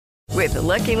With the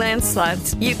Lucky Land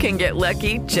Slots, you can get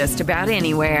lucky just about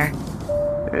anywhere.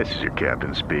 This is your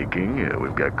captain speaking.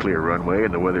 We've got clear runway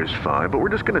and the weather's fine, but we're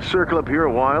just going to circle up here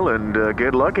a while and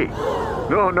get lucky.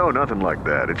 No, nothing like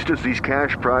that. It's just these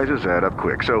cash prizes add up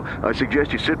quick. So I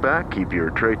suggest you sit back, keep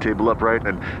your tray table upright,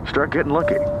 and start getting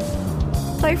lucky.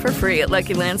 Play for free at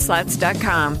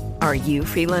LuckyLandSlots.com. Are you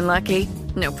feeling lucky?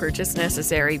 No purchase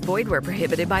necessary. Void where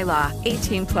prohibited by law.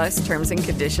 18+ terms and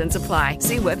conditions apply.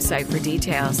 See website for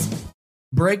details.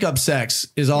 Breakup sex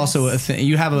is also a thing.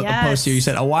 You have a post here. You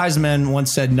said, a wise man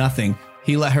once said nothing.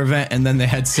 He let her vent and then they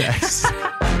had sex.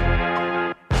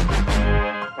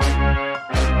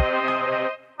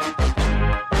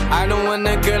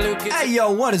 Hey,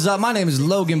 yo, what is up? My name is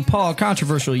Logan Paul,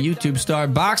 controversial YouTube star,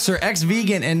 boxer,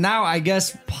 ex-vegan, and now, I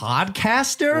guess,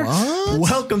 podcaster? What?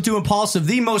 Welcome to Impaulsive,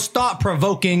 the most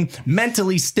thought-provoking,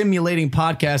 mentally stimulating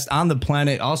podcast on the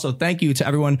planet. Also, thank you to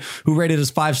everyone who rated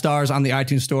us 5 stars on the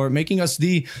iTunes store, making us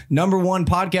the #1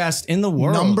 podcast in the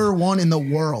world. #1 in the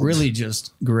world. Really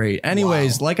just great.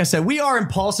 Anyways, Like I said, we are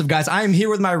Impaulsive, guys. I am here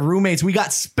with my roommates. We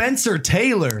got Spencer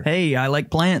Taylor. Hey, I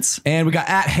like plants. And we got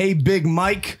Hey Big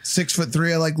Mike.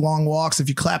 6'3". I like long walks. If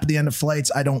you clap at the end of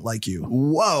flights, I don't like you.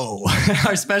 Whoa.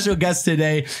 Our special guest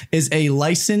today is a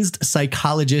licensed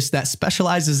psychologist that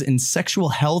specializes in sexual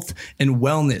health and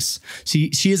wellness.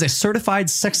 She is a certified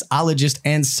sexologist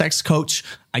and sex coach.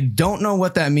 I don't know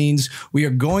what that means. We are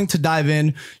going to dive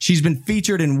in. She's been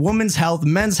featured in Women's Health,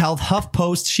 Men's Health,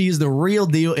 HuffPost. She is the real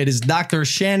deal. It is Dr.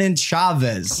 Shannon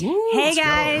Chavez. Ooh, hey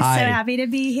guys, so happy to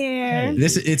be here.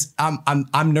 Hey.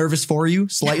 I'm nervous for you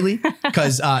slightly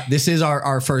because this is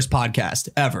our first podcast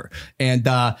ever, and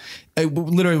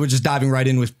literally we're just diving right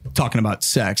in with talking about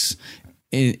sex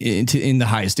in the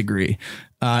highest degree.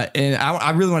 And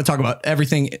I really want to talk about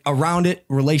everything around it,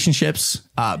 relationships,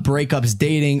 breakups,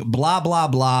 dating, blah, blah,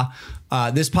 blah.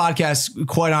 This podcast,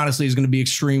 quite honestly, is going to be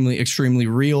extremely, extremely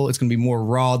real. It's going to be more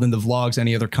raw than the vlogs,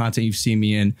 any other content you've seen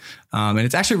me in. And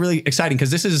it's actually really exciting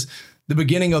because this is the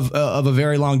beginning of a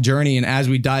very long journey. And as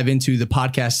we dive into the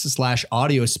podcast /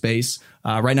 audio space,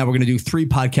 right now we're going to do 3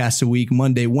 podcasts a week,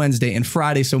 Monday, Wednesday, and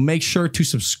Friday. So make sure to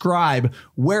subscribe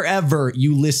wherever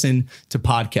you listen to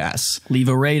podcasts. Leave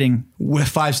a rating with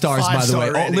 5 stars, by the way.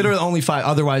 Rating. Literally only 5.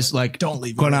 Otherwise, don't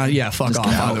leave. Going on, fuck just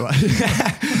off.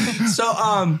 Otherwise, so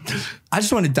I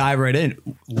just want to dive right in.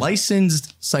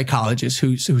 Licensed psychologist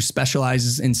who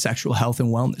specializes in sexual health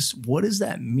and wellness. What does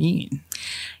that mean?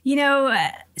 You know,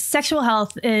 sexual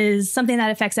health is something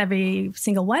that affects every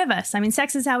single one of us. I mean,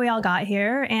 sex is how we all got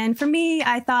here. And for me,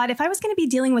 I thought if I was going to be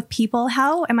dealing with people,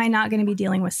 how am I not going to be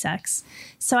dealing with sex?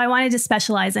 So I wanted to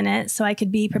specialize in it so I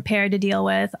could be prepared to deal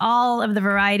with all of the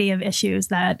variety of issues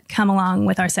that come along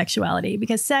with our sexuality,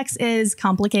 because sex is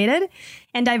complicated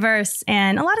and diverse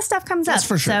and a lot of stuff comes up.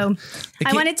 For sure. So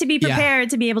I wanted to be prepared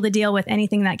to be able to deal with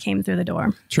anything that came through the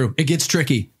door. True. It gets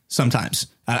tricky sometimes.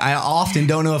 I often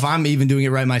don't know if I'm even doing it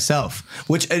right myself,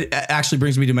 which actually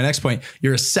brings me to my next point.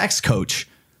 You're a sex coach.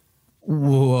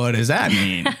 What does that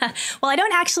mean? Well, I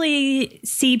don't actually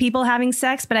see people having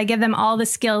sex, but I give them all the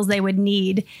skills they would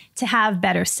need to have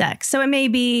better sex. So it may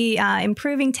be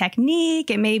improving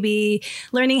technique. It may be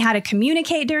learning how to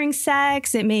communicate during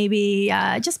sex. It may be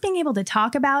just being able to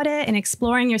talk about it and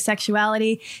exploring your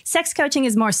sexuality. Sex coaching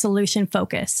is more solution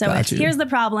focused. So here's the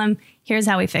problem. Here's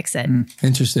how we fix it.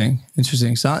 Interesting.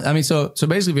 So, I mean, so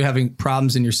basically if you're having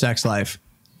problems in your sex life,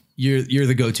 you're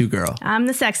the go-to girl. I'm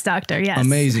the sex doctor. Yes.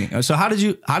 Amazing. So how did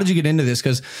you get into this?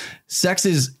 Because sex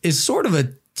is sort of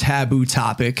a taboo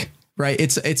topic, right?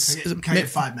 Can I get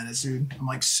 5 minutes, dude?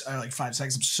 I like 5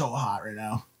 seconds. I'm so hot right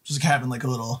now. Just having like a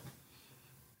little.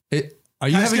 Are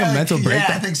you having a mental break?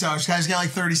 Yeah, I think so. Just guys get like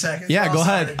 30 seconds. Yeah, go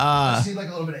ahead. I just need like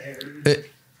a little bit of air.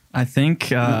 I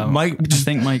think Mike needs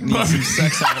some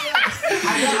sex out.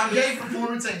 I'm getting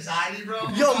performance anxiety, bro.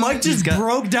 Yo, Mike just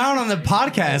broke down on the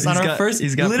podcast on our first.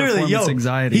 He's got performance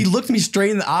anxiety. He looked me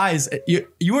straight in the eyes.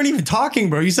 You weren't even talking,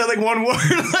 bro. You said like one word.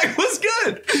 Like, what's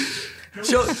good?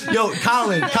 Yo,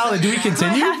 Colin, do we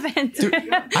continue? What happened?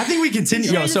 I think we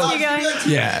continue. Yo, so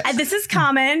yeah, this is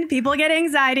common. People get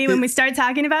anxiety when we start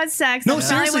talking about sex. No, that's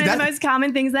seriously, one of the most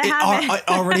common things that happen. It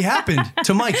already happened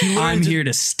to Mike. I'm here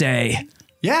to stay.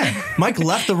 Yeah, Mike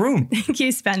left the room. Thank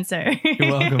you, Spencer. You're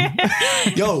welcome.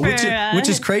 Yo, which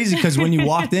is crazy because when you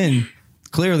walked in,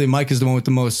 clearly Mike is the one with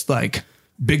the most like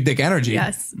big dick energy.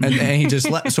 Yes. And he just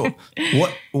left. So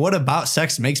what about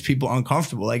sex makes people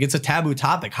uncomfortable? Like, it's a taboo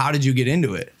topic. How did you get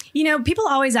into it? You know, people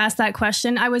always ask that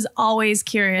question. I was always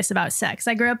curious about sex.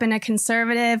 I grew up in a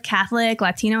conservative, Catholic,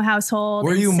 Latino household.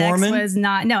 Were you Mormon?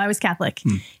 No, I was Catholic.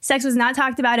 Sex was not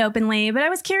talked about openly, but I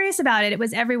was curious about it. It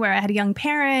was everywhere. I had young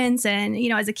parents, and you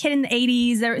know, as a kid in the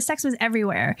 80s, sex was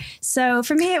everywhere. So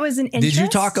for me, it was an interest. Did you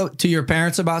talk to your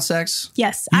parents about sex?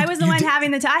 Yes, I was the one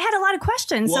having I had a lot of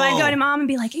questions. Whoa. So I'd go to mom and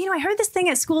be like, you know, I heard this thing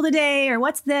at school today, or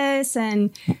what's this?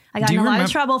 And I got in a lot of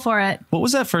trouble for it. What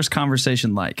was that first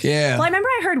conversation like? Yeah. Well, I remember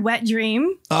I heard Wet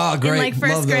Dream great. in like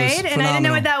first grade, and I didn't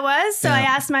know what that was. So Yeah. I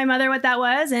asked my mother what that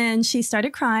was, and she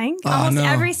started crying. Almost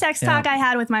every sex talk I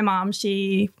had with my mom,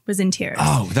 she was in tears.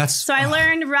 So I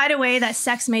learned right away that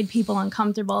sex made people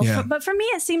uncomfortable. Yeah. But for me,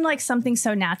 it seemed like something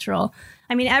so natural.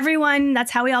 I mean, everyone, that's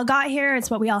how we all got here. It's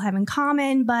what we all have in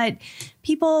common. But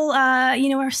people,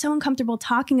 are so uncomfortable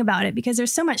talking about it because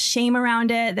there's so much shame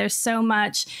around it. There's so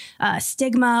much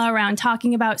stigma around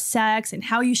talking about sex and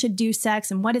how you should do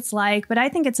sex and what it's like. But I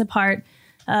think it's a part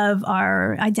of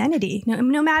our identity.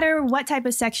 No matter what type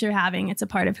of sex you're having, it's a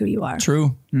part of who you are.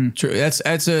 True. True.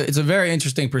 It's a very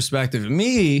interesting perspective.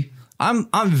 Me, I'm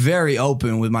very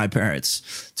open with my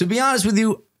parents. To be honest with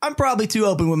you, I'm probably too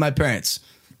open with my parents.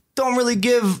 Don't really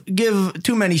give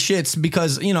too many shits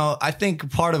because, you know, I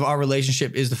think part of our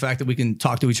relationship is the fact that we can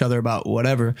talk to each other about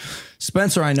whatever.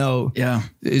 Spencer, I know,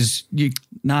 is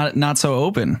not so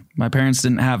open. My parents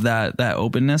didn't have that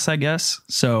openness, I guess.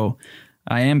 So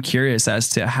I am curious as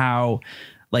to how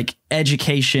like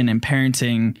education and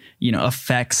parenting, you know,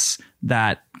 affects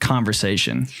that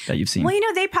conversation that you've seen. Well, you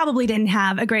know, they probably didn't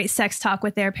have a great sex talk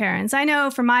with their parents. I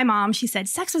know for my mom, she said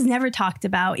sex was never talked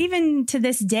about. Even to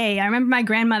this day, I remember my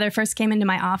grandmother first came into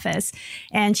my office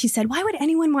and she said, why would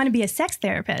anyone want to be a sex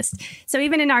therapist? So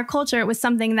even in our culture, it was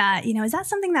something that, you know, is that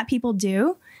something that people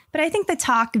do? But I think the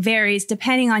talk varies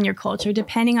depending on your culture,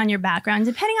 depending on your background,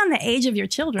 depending on the age of your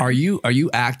children. Are you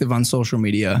active on social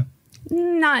media?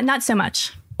 Not so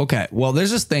much. Okay. Well,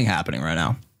 there's this thing happening right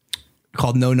now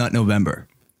called No Nut November.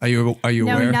 Are you aware?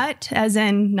 No nut, as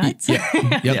in nuts. Yeah.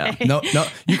 Yep. Yeah. No.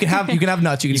 You can have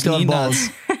nuts. You can still have balls.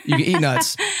 You can eat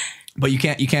nuts, but you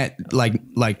can't like.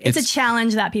 It's a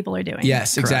challenge that people are doing.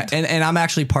 Yes, exactly. And I'm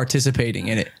actually participating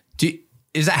in it.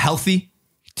 Is that healthy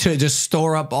to just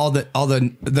store up all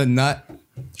the nut?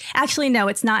 Actually, no,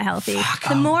 it's not healthy.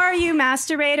 The more you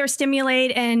masturbate or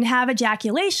stimulate and have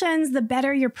ejaculations, the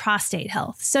better your prostate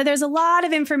health. So there's a lot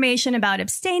of information about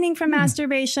abstaining from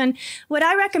masturbation. What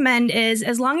I recommend is,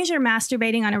 as long as you're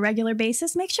masturbating on a regular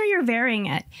basis, make sure you're varying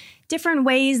it. Different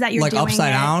ways that you're doing it. Like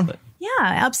upside down?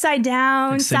 Yeah, upside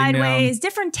down, Like sideways, down.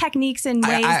 different techniques and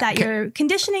ways that you're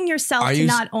conditioning yourself to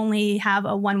not only have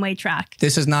a one-way track.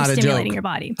 This is not a joke. Stimulating your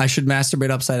body. I should masturbate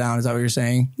upside down. Is that what you're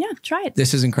saying? Yeah, try it.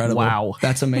 This is incredible. Wow.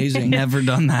 That's amazing. Never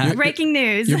done that. Breaking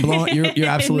news. You're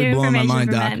absolutely New blowing my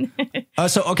mind, information Doc.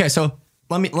 for So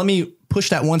let me push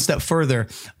that one step further.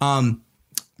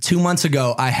 2 months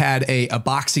ago, I had a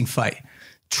boxing fight.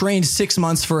 Trained 6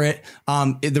 months for it.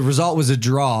 The result was a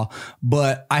draw,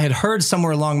 but I had heard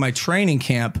somewhere along my training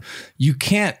camp, you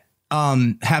can't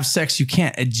have sex, you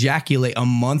can't ejaculate a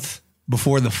month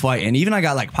before the fight. And even I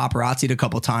got like paparazzi'd a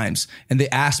couple times, and they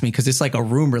asked me, because it's like a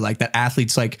rumor like that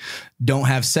athletes like don't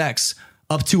have sex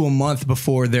up to a month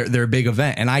before their big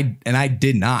event, and I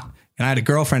did not. And I had a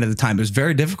girlfriend at the time. It was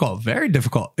very difficult, very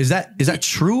difficult. Is that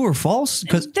true or false?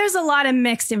 Because there's a lot of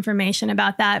mixed information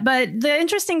about that. But the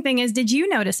interesting thing is, did you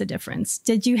notice a difference?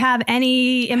 Did you have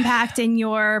any impact in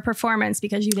your performance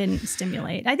because you didn't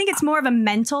stimulate? I think it's more of a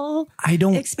mental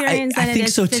experience than it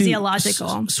is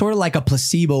physiological. Sort of like a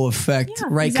placebo effect,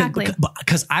 right? Exactly.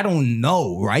 Because I don't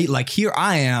know, right? Like here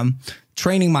I am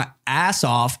training my ass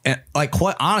off, and like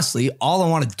quite honestly, all I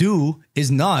want to do is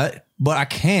nut. But I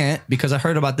can't because I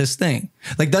heard about this thing.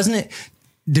 Like, doesn't it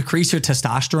decrease your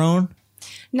testosterone?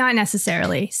 Not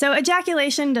necessarily. So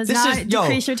ejaculation does not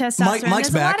decrease your testosterone. Mike's There's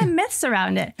back. a lot of myths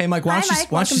around it. Hey, Mike, why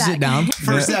don't you sit down?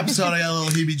 First episode, I got a little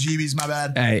heebie-jeebies. My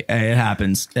bad. Hey, it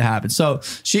happens. It happens. So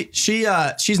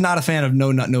she's not a fan of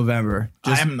No Nut November.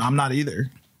 I'm not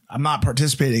either. I'm not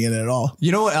participating in it at all.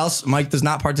 You know what else Mike does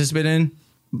not participate in?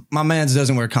 My man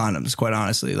doesn't wear condoms, quite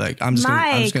honestly. Like we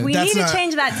need to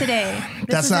change that today.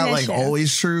 That's not like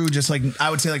always true. Just like I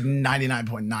would say like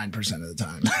 99.9% of the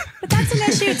time. But that's an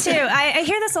issue too. I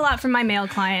hear this a lot from my male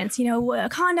clients. You know, a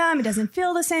condom, it doesn't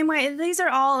feel the same way. These are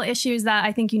all issues that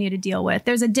I think you need to deal with.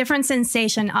 There's a different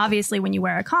sensation, obviously, when you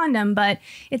wear a condom, but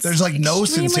there's like no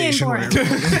sensation.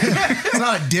 It's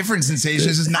not a different sensation.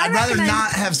 It's just I'd rather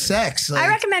not have sex. Like, I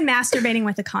recommend masturbating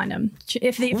with a condom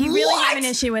if you really have an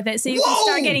issue with it, so you can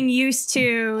start getting used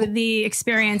to the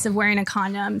experience of wearing a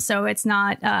condom, so it's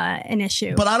not an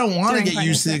issue. But I don't want to get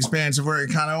used to the experience of wearing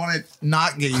a condom. I want to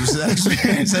not get used to that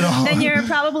experience at all. then you're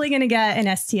probably going to get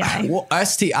an STI. Well,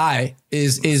 STI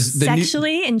is the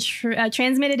sexually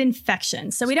transmitted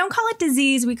infection. So we don't call it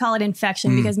disease, we call it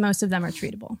infection because most of them are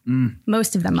treatable.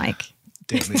 Most of them, Mike.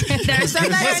 There's some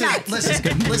that are not.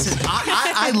 Listen.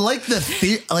 I like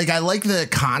I like the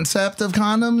concept of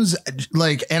condoms.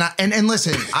 Like, and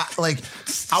listen, I want to.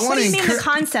 What do you mean the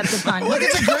concept of condoms? Like,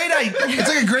 it's a great idea. It's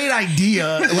like a great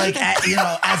idea. Like,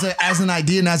 as an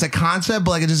idea and as a concept.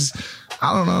 But like, it just.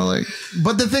 I don't know, like,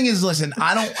 but the thing is, listen,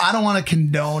 I don't want to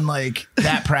condone like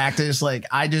that practice. Like,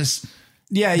 I just,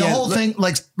 the whole thing,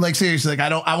 like seriously, like, I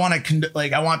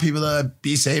want people to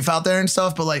be safe out there and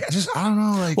stuff. But like, I don't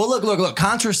know, like, well, look,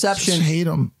 contraception. Just hate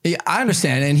them. Yeah, I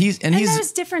understand, and he's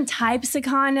there's different types of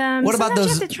condoms. What about Sometimes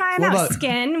those? You have to try them out.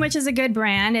 Skin, which is a good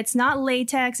brand. It's not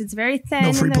latex. It's very thin,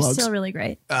 No free and they're plugs. still really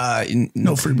great.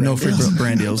 No free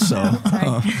brand deals. So,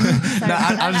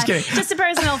 I'm just kidding. Just a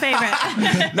personal favorite.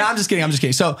 No, I'm just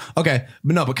kidding. So, okay,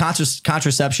 but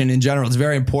contraception in general is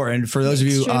very important for those of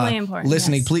you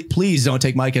listening. Yes. Please don't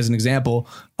take Mike as an example.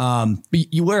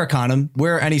 You wear a condom,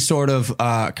 wear any sort of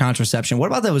contraception. What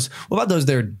about those? What about those?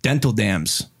 They're dental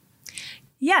dams.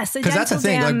 Yes, because that's a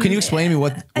thing. Like, can you explain to me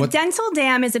what a dental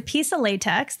dam is? A piece of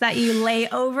latex that you lay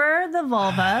over the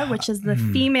vulva, which is the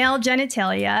female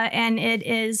genitalia, and it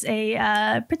is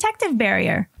a protective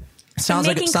barrier. Sounds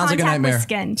like a nightmare.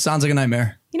 Sounds like a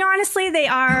nightmare. You know, honestly, they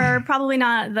are probably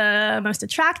not the most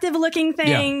attractive looking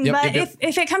thing, but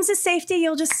if it comes to safety,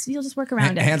 you'll just work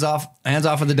around it. Hands off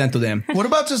of the dental dam. What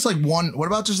about just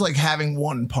like having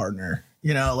one partner?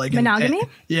 You know, like monogamy?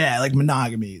 Like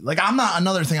monogamy. Like, I'm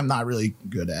not really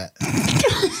good at.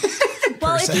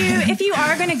 Well, if you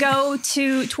are going to go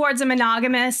towards a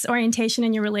monogamous orientation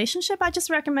in your relationship, I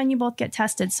just recommend you both get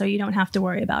tested so you don't have to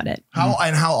worry about it.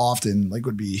 How often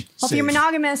would be? Well, if you're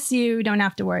monogamous, you don't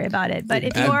have to worry about it. But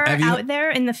if you're out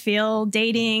there in the field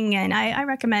dating, and I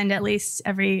recommend at least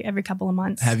every couple of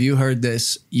months. Have you heard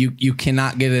this? You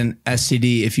cannot get an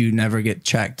STD if you never get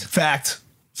checked. Fact.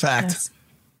 Yes.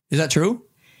 Is that true?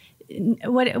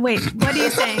 Wait, what are you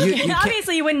saying?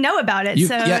 Obviously, you wouldn't know about it. You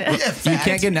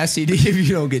can't get an STD if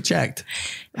you don't get checked.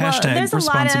 Well, Hashtag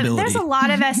responsibility. There's a lot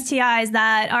of STIs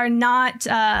that are not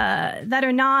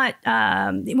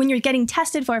when you're getting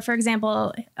tested for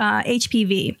example,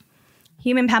 HPV.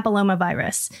 Human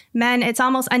papillomavirus. Men, it's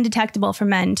almost undetectable for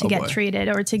men to get treated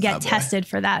or to get tested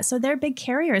for that. So they're big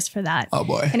carriers for that. Oh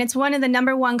boy. And it's one of the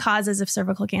number one causes of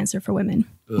cervical cancer for women.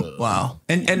 Wow.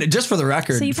 And just for the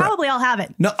record. So you probably all have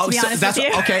it. No, to be honest that's with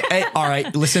you. okay. Hey, all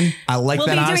right. Listen, I like we'll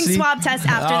that be honesty. doing swab tests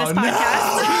after this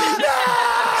podcast.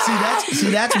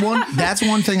 That's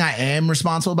one thing I am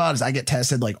responsible about is I get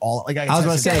tested I was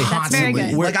about to say constantly. That's very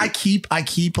good. Like I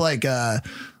keep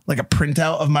like a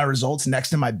printout of my results next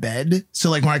to my bed. So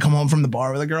like when I come home from the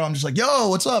bar with a girl, I'm just like, yo,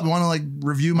 what's up? You want to like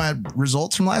review my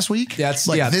results from last week?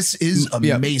 This is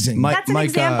amazing. That's an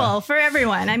example for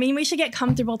everyone. I mean, we should get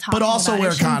comfortable talking but also about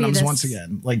wear it. Condoms once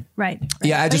again. Right.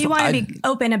 Yeah. But you want to be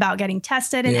open about getting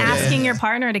tested and asking your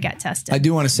partner to get tested. I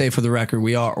do want to say for the record,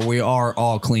 we are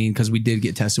all clean because we did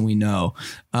get tested. We know,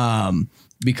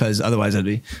 because otherwise that'd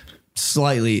be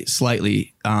slightly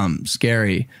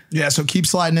scary. Yeah, so keep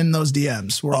sliding in those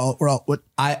DMs. We're all what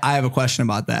I have a question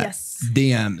about that. Yes.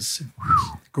 DMs.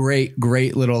 Great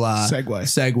little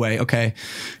segue. Okay.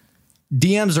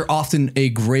 DMs are often a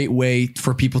great way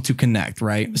for people to connect,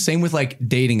 right? Same with like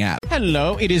dating apps.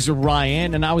 Hello, it is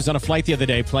Ryan, and I was on a flight the other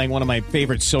day playing one of my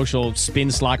favorite social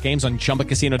spin slot games on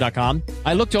ChumbaCasino.com.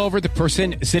 I looked over at the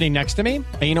person sitting next to me,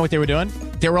 and you know what they were doing?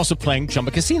 They were also playing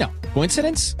Chumba Casino.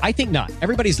 Coincidence? I think not.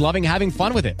 Everybody's loving having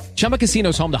fun with it. Chumba Casino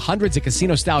is home to hundreds of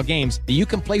casino-style games that you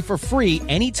can play for free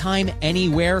anytime,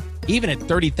 anywhere, even at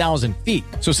 30,000 feet.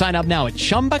 So sign up now at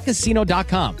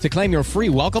ChumbaCasino.com to claim your free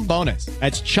welcome bonus.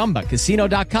 That's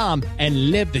ChumbaCasino.com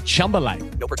and live the Chumba life.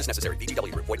 No purchase necessary.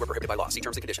 VGW. Void where prohibited by law. See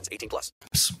terms and conditions.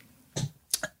 18+.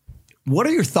 What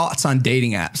are your thoughts on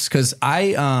dating apps? Because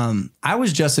I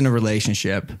was just in a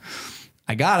relationship.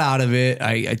 I got out of it.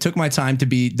 I took my time to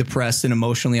be depressed and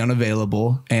emotionally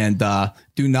unavailable and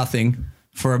do nothing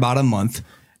for about a month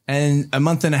and a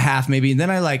month and a half maybe. And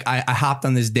then I hopped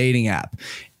on this dating app.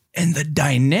 And the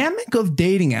dynamic of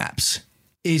dating apps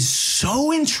is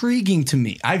so intriguing to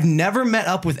me. I've never met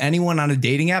up with anyone on a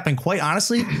dating app. And quite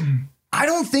honestly, I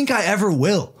don't think I ever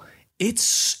will.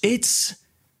 It's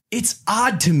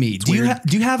odd to me. Do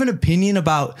you have an opinion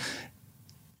about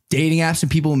dating apps and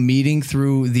people meeting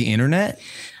through the internet?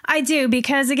 I do,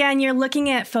 because again, you're looking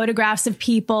at photographs of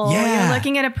people, Yeah. you're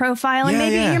looking at a profile, and Yeah,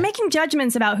 maybe yeah. you're making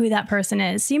judgments about who that person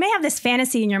is. So you may have this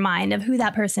fantasy in your mind of who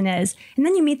that person is, and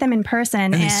then you meet them in person,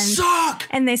 and they suck.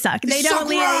 And they suck. They don't suck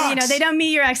lead, rocks. they don't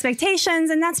meet your expectations,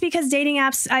 and that's because dating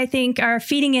apps, I think, are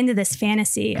feeding into this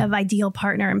fantasy of ideal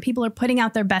partner, and people are putting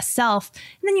out their best self,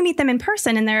 and then you meet them in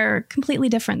person, and they're completely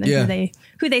different than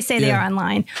who they say they Yeah. are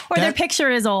online, or their picture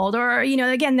is old, or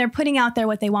again, they're putting out there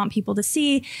what they want people to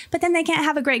see, but then they can't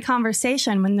have a great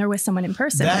conversation when they're with someone in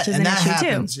person, which is an issue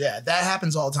happens. too. Yeah, that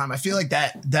happens all the time. I feel like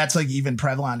that's like even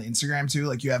prevalent on Instagram too.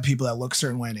 Like you have people that look a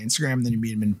certain way on Instagram, and then you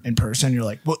meet them in person. You're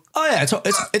like, what? Oh yeah,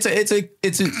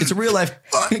 it's a real life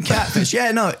catfish.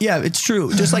 Yeah, no, yeah, it's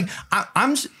true. Just like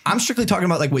I'm strictly talking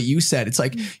about like what you said. It's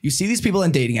like you see these people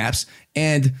on dating apps,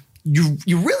 and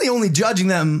you're really only judging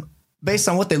them based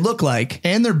on what they look like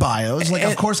And their bios. Like,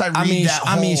 of course, I read that.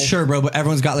 I mean, sure, bro, but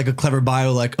everyone's got like a clever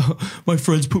bio, like my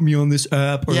friends put me on this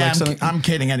app, or Yeah, like something. I'm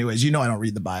kidding. Anyways, I don't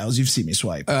read the bios. You've seen me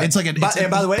swipe. It's like and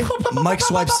by the way, Mike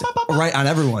swipes right on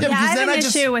everyone. Yeah, Yeah, I because have then an I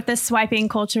just- issue with this swiping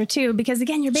culture too, because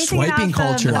again, you're basing Swiping it off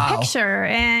culture. of the Wow. picture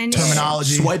and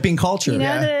Terminology. Swiping culture.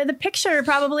 the picture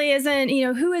probably isn't,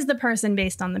 who is the person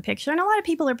based on the picture. And a lot of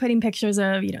people are putting pictures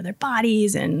of, their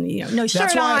bodies and, no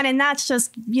shirt why- on. And that's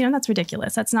just, that's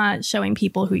ridiculous. That's not showing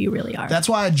people who you really are. That's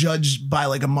why I judge by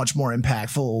like a much more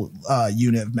impactful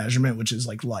unit of measurement, which is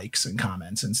like likes and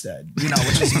comments insteid. Which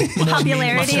is more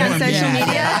Popularity on meaningful. social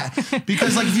media. Yeah.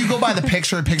 Because like if you go by the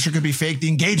picture could be fake. The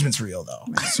engagement's real though.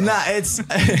 So. Nah, it's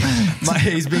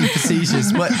he's being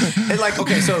facetious, but it's like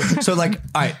okay, so like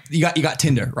all right, you got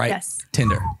Tinder, right? Yes.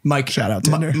 Tinder. Mike, Shout out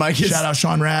Tinder. Mike is, Shout out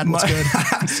Sean Rad. What's good?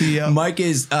 CEO. Mike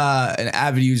is an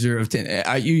avid user of Tinder.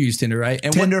 You use Tinder, right?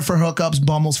 And Tinder for hookups,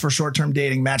 Bumbles for short-term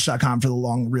dating, Match.com for the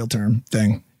long real-term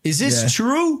thing. is this Yeah.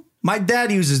 true? My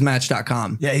dad uses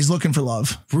Match.com. Yeah, he's looking for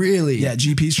love. Really? Yeah,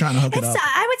 GP's trying to hook it up.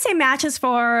 I would say Match is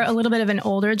for a little bit of an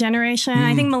older generation.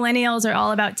 I think millennials are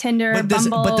all about Tinder, But does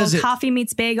it- Bumble, but does it- Coffee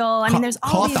Meets Bagel. I mean, there's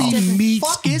all these Coffee different... meets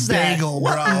fuck is that? bagel,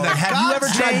 What bro. in the Have you ever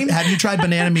God's tried? name? Have you tried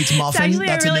banana meets muffin? actually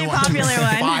a really new one. popular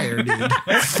one. Fire, dude.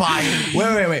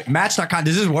 Fire. Wait. Match.com.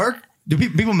 Does this work? Do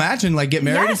people match and like get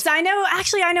married? Yes, I know.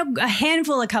 Actually, I know a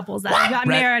handful of couples that got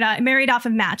married off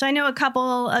of Match. I know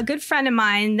a good friend of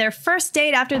mine,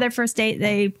 after their first date,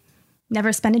 they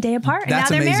never spent a day apart. And That's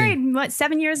now they're amazing. married,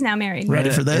 7 years now married. Ready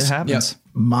for this? It happens.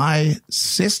 My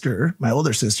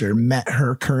older sister, met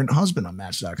her current husband on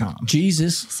Match.com.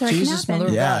 Jesus. So it can Jesus, happen. mother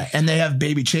of Yeah, God. and they have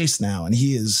baby Chase now, and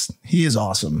he is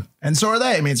awesome, and so are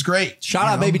they. I mean, it's great. Shout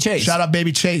out Baby Chase. Shout out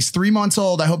baby Chase, 3 months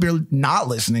old. I hope you're not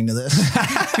listening to this.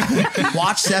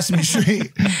 Watch Sesame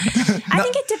Street. I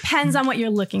think it depends on what you're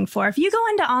looking for. If you go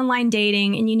into online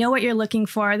dating and you know what you're looking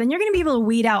for, then you're going to be able to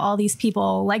weed out all these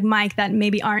people like Mike that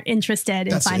maybe aren't interested in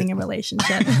That's finding it. a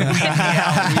relationship.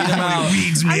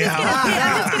 Weeds me out.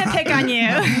 I'm just gonna pick on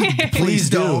you. Please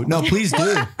do. don't. No, please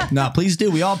do. No, please do.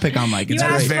 We all pick on Mike. You It's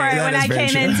asked great. for it That when is I very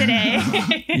came in true.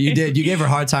 today. You did. You gave her a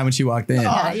hard time when she walked in. you're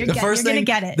gonna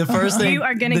get it. The first thing You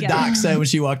are gonna the get doc it. said when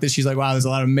she walked in, she's like, "Wow, there's a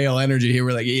lot of male energy here."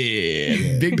 We're like,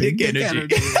 "Yeah, big dick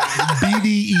energy."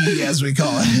 BDE, as we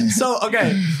call it. So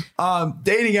okay,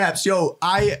 dating apps. Yo,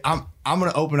 I'm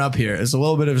gonna open up here. It's a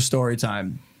little bit of a story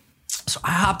time. So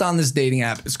I hopped on this dating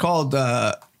app. It's called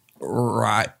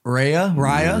Raya.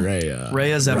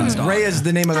 Rhea's Evan's dog. Raya is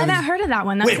the name of I the. haven't heard of that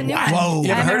one. That's Wait, a new what? one. Whoa. You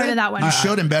I ever haven't heard heard it? of that one. You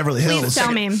showed in Beverly Hills. Please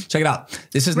tell me. Check it out.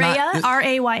 This is not. Raya, this-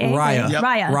 Raya. Raya. Yep.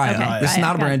 Raya. Raya. Okay. This is Raya,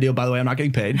 not a got brand it. deal, by the way. I'm not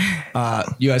getting paid.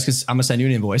 You guys, because I'm gonna send you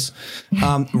an invoice.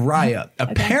 Raya.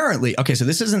 Apparently, okay. So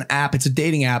this is an app. It's a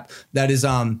dating app that is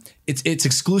it's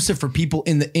exclusive for people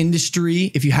in the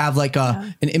industry. If you have like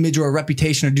an image or a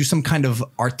reputation or do some kind of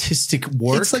artistic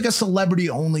work, It's like a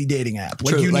celebrity-only dating app.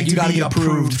 Like True. you Like, need you to gotta be get approved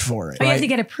approved. for it. Oh, you have Right. to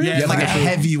get approved. Yeah, for like a it.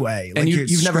 heavy way. and Like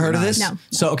you've never heard of this? No.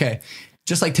 So okay,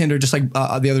 just like Tinder, just like the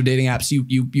other dating apps,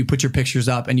 you put your pictures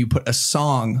up and you put a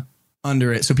song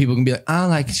under it so people can be like, oh,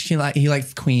 like he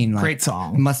likes Queen. Like, Great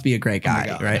song. Must be a great guy,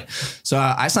 God. right? So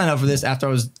I signed up for this after I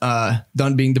was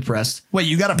done being depressed. Wait,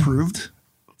 you got approved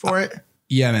for it?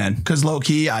 Yeah, man. Because low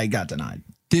key, I got denied.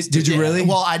 Did you really?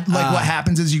 Well, what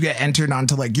happens is you get entered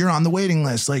onto like you're on the waiting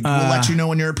list. Like we'll let you know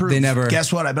when you're approved. they never-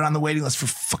 Guess what? I've been on the waiting list for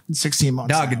fucking 16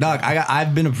 months. Dog. now.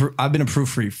 I've been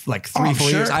approved for like 3-4 I'm sure.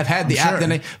 years. I've had the I'm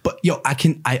app. sure. But yo,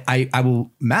 I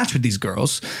will match with these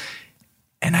girls,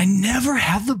 and I never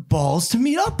have the balls to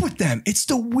meet up with them. It's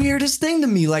the weirdest thing to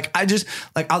me. Like I just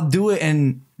like I'll do it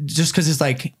and just because it's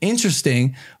like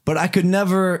interesting, but I could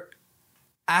never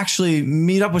actually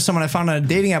meet up with someone I found on a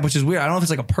dating app, which is weird. I don't know if it's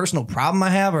like a personal problem I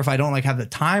have or if I don't like have the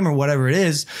time or whatever it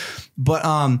is. But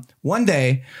one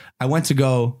day I went to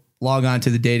go log on to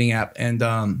the dating app and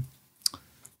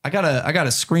I got a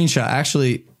screenshot.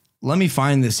 Actually, let me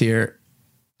find this here.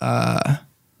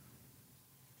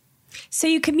 So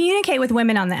you communicate with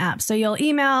women on the app. So you'll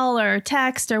email or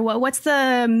text or what's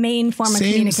the main form of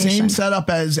communication? Same setup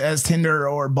as Tinder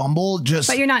or Bumble. Just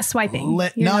but you're not swiping.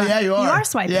 you are. You are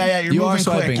swiping. Yeah, you're You are moving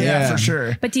swiping, quick. yeah. For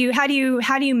sure. But how do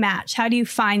you match? How do you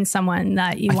find someone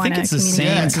that you I want think to it's the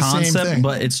communicate? same it's the same concept, thing.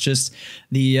 but it's just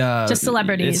the Just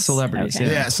celebrities. It's celebrities. Okay.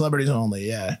 Yeah, celebrities only.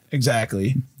 Yeah,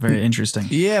 exactly. Very interesting.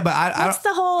 Yeah, but I What's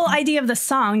the whole idea of the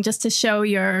song? Just to show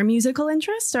your musical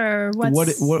interest, or what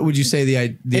would you say the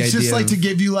idea? It's just like of- to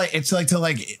give you like to show a little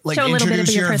bit of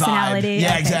introduce your your personality? vibe. Yeah,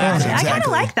 Okay. exactly. I kind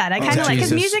of like that. I kind of like because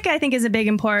Jesus. music, I think, is a big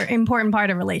important part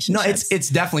of No, relationships. it's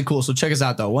definitely cool. So check us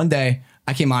out though. One day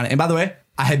I came on it, and by the way,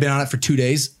 I had been on it for 2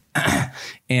 days,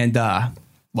 and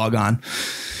log on,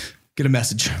 get a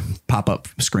message pop up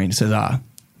screen. It says,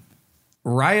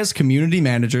 Raya's community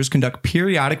managers conduct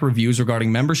periodic reviews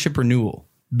regarding membership renewal.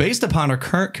 Based upon our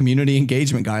current community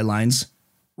engagement guidelines,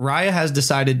 Raya has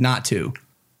decided not to.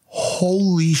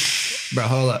 Holy sh! Bro,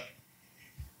 hold up.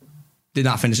 Did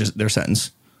not finish their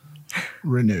sentence.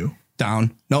 Renew.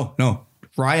 Down. No.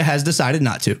 Raya has decided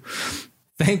not to.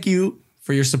 Thank you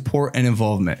for your support and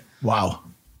involvement. Wow.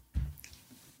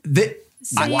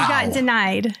 So you got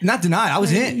denied. Not denied. I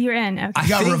was in. You're in. Okay. I You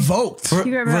got think- revoked. You got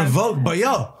revoked. Revoked. But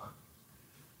yo,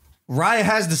 Raya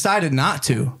has decided not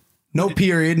to. No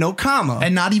period, no comma.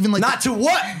 And not even like not to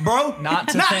what, bro? Not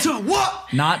to not think- to what?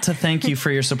 Not to thank you for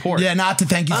your support. Yeah, not to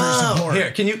thank you for your support.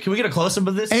 Here, can we get a close up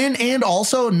of this? And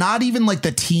also not even like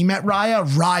the team at Raya.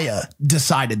 Raya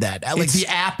decided that. Like It's- the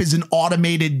app is an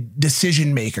automated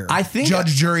decision maker. I think- judge,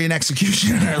 jury, and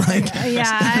executioner. Like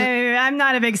Yeah, I'm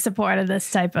not a big support of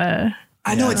this type of.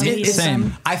 I know it's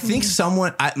Same. I think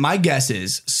my guess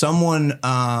is someone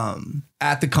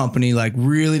at the company like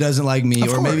really doesn't like me, Of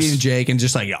or maybe course. even Jake, and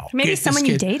just like yo, Maybe get this someone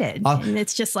you kid. dated, Uh, and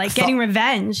it's just like getting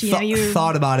revenge. You know, you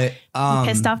thought about it.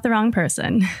 pissed off the wrong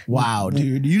person. wow,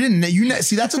 dude,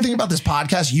 see that's the thing about this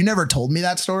podcast. You never told me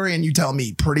that story, and you tell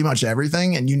me pretty much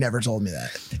everything, and you never told me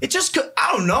that. It just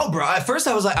I don't know, bro. At first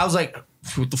I was like,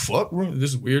 what the fuck, bro?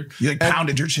 This is weird. You like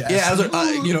pounded your chest. Yeah, I was like,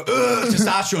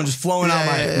 testosterone just flowing out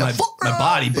my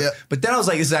body. But then I was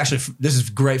like, this is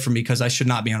great for me because I should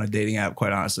not be on a dating app.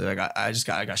 Quite honestly, like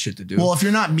I got shit to do. Well, if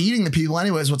you're not meeting the people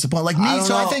anyways, what's the point? Like me, I don't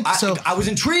so know. I think so. I was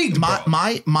intrigued.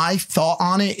 My thought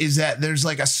on it is that there's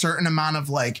like a certain amount of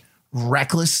like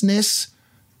recklessness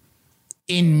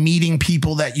in meeting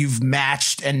people that you've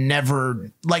matched and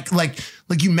never like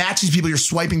you match these people, you're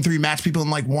swiping through, you match people in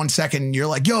like 1 second, and you're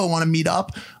like, yo, want to meet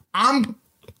up? I'm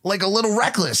like a little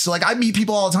reckless. So like I meet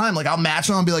people all the time. Like I'll match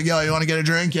them and be like, yo, you want to get a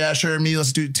drink? Yeah, sure. Me,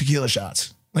 let's do tequila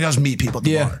shots. Like I'll just meet people at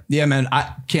the bar. Yeah, man.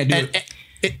 I can't do it.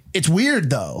 It's weird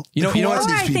though. You know Or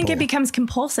what? I think it becomes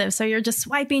compulsive. So you're just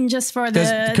swiping just for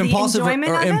the compulsive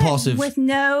enjoyment or of impulsive? it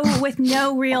with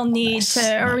no real need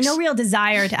to or no real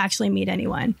desire to actually meet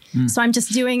anyone. So I'm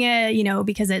just doing it,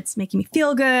 because it's making me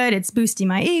feel good. It's boosting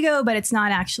my ego, but it's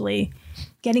not actually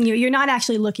getting you. You're not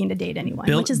actually looking to date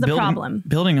anyone, which is the problem.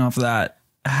 Building off of that,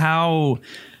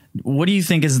 what do you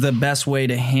think is the best way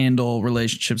to handle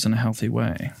relationships in a healthy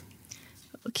way?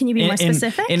 Can you be more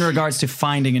specific? In regards to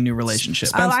finding a new relationship.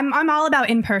 I'm all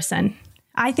about in person.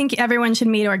 I think everyone should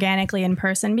meet organically in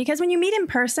person because when you meet in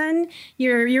person,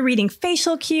 you're reading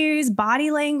facial cues, body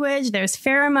language. There's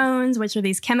pheromones, which are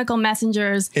these chemical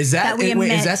messengers. Is that we wait?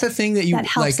 Is emit that the thing that you that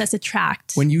helps like us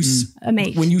attract when you a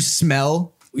mate? when you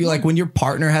smell? You like when your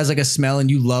partner has like a smell and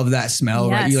you love that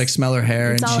smell, right? Yes. You like smell her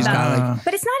hair It's and all she's about- kind of like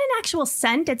but it's not an actual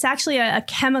scent. It's actually a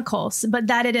chemical, but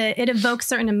that it evokes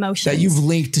certain emotions. that you've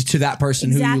linked to that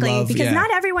person Exactly, who you love. because yeah.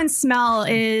 not everyone's smell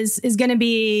is going to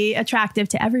be attractive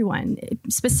to everyone.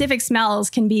 Specific smells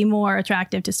can be more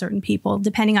attractive to certain people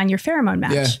depending on your pheromone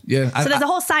match. Yeah. So there's a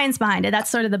whole science behind it. That's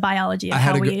sort of the biology of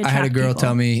how we attract I had a girl people.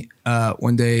 tell me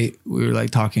one day we were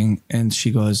like talking and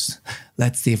she goes,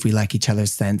 let's see if we like each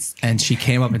other's scents. And she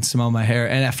came up and smelled my hair.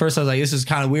 And at first I was like, this is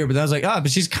kind of weird. But then I was like,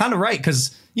 but she's kind of right.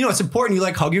 Because, it's important. You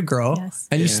like hug your girl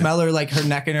and you smell her like her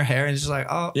neck and her hair. And it's just like,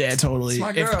 oh, Yeah, totally. It's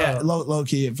my girl. Low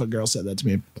key, if a girl said that to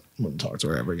me, I wouldn't talk to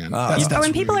her ever again. Or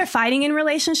when people are fighting in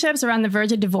relationships or on the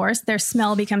verge of divorce, their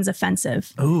smell becomes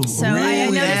offensive. Ooh, so I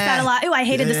noticed that a lot. Ooh, I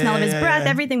hated the smell of his breath.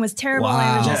 Everything was terrible.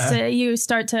 Wow. It was just you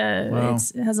start to.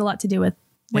 It has a lot to do with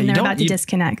when you they're don't- about to you-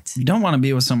 disconnect. You don't want to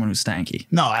be with someone who's stanky.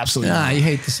 No, absolutely. nah, not. you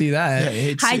hate to see that. Yeah, you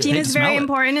hate to see it. Hygiene hate is to very smell it.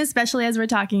 important, especially as we're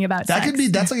talking about That sex.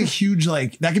 that's like a huge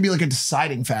that could be like a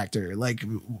deciding factor, like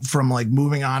from like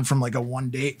moving on from like a one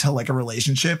date to like a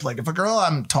relationship. Like if a girl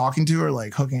I'm talking to or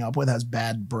like hooking up with has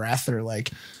bad breath or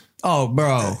like Oh,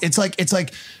 bro. it's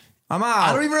like I'm out.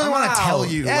 I don't even really want to tell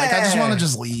you. Yeah. Like, I just want to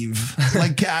just leave.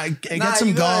 Like, I get some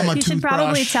you gum, a You should toothbrush.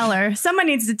 probably tell her. Someone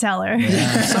needs to tell her.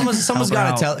 Someone's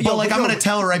got to tell. But like, I'm going to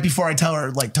tell her right before I tell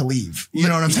her like to leave. You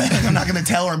know what I'm saying? Like, I'm not going to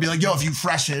tell her and be like, yo, if you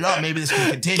freshen it up, maybe this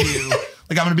can continue.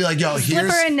 Like, I'm going to be like, yo, Slip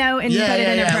her a note and put it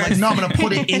in her purse. Like, no, I'm going to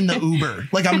put it in the Uber.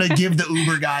 Like, I'm going to give the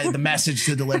Uber guy the message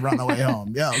to deliver on the way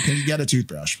home. Yo, can you get a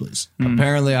toothbrush, please?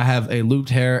 Apparently, I have a looped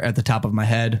hair at the top of my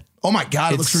head. Oh my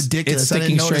God, it looks ridiculous. It's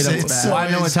sticking straight up. So Why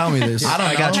no one tell me this? I don't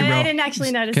know. I got you, bro. I didn't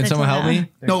actually notice. Can it someone till help now. me?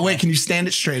 No, wait, can you stand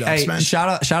it straight up, Hey, man?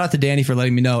 shout out to Danny for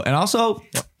letting me know. And also,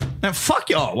 man, fuck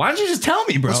y'all. Why don't you just tell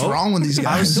me, bro? What's wrong with these guys?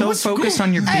 I was so What's focused good?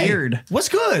 on your Hey, beard. What's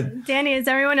good? Danny, is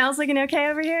everyone else looking okay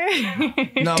over here?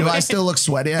 No, Do but- I still look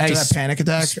sweaty after Hey, that panic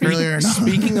attack earlier?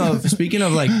 No. Speaking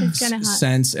of like kinda hot.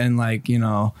 sense and like, you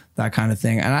know, that kind of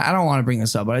thing. And I don't want to bring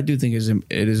this up, but I do think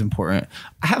it is important.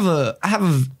 I have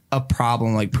a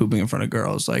problem like pooping in front of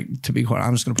girls. Like, to be quite,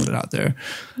 I'm just gonna put it out there.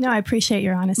 No, I appreciate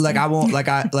your honesty. Like, I won't. Like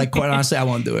quite honestly, I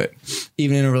won't do it.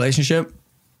 Even in a relationship,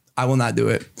 I will not do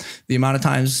it. The amount of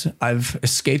times I've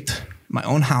escaped my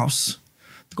own house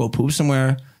to go poop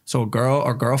somewhere so a girl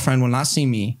or girlfriend will not see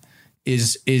me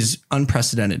is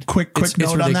unprecedented. Quick It's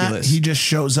note on that. ridiculous. He just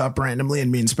shows up randomly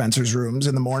in me and Spencer's rooms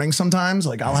in the morning sometimes.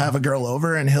 Like, I'll have a girl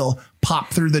over and he'll pop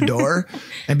through the door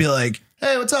and be like,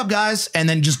 hey, what's up, guys? And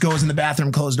then just goes in the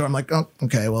bathroom, closed the door. I'm like, oh,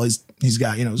 okay, well, he's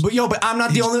got, you know. But I'm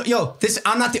not the only.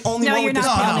 I'm not the only no, one you're with not this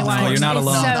the only problem. one. you're not It's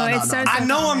alone. So, No, it's so I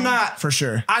know I'm not. For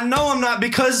sure. I know I'm not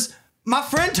because my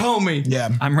friend told me. Yeah.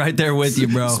 I'm right there with you,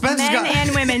 bro. Spencer's Men got.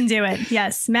 and women do it.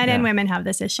 Yes, men and women have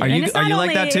this issue. Are you- And it's are not you like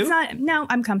only- that too? It's not, no,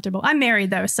 I'm comfortable. I'm married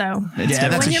though, so Yeah,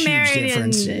 that's when a you're huge married,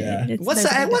 difference. and Yeah. it's, What's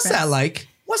there's a that? big What's that difference. like?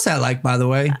 What's that like, by the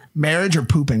way? Marriage or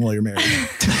pooping while you're married?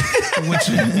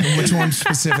 which one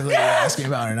specifically are you asking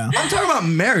about right now? I'm talking about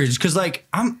marriage because, like,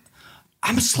 I'm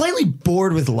slightly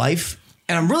bored with life,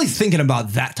 and I'm really thinking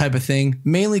about that type of thing,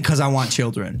 mainly because I want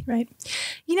children. Right.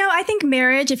 You know, I think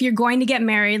marriage, if you're going to get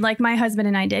married, like my husband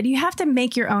and I did, you have to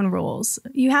make your own rules.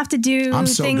 You have to do I'm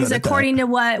so things good at according that. to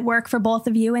what work for both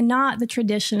of you and not the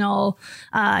traditional,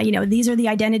 these are the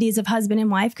identities of husband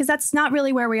and wife, because that's not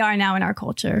really where we are now in our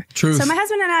culture. Truth. So my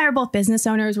husband and I are both business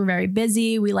owners. We're very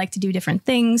busy. We like to do different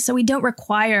things. So we don't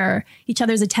require each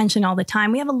other's attention all the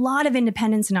time. We have a lot of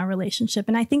independence in our relationship.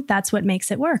 And I think that's what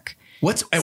makes it work.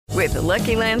 With the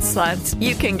Lucky Land Slots,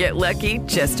 you can get lucky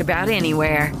just about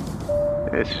anywhere.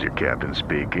 This is your captain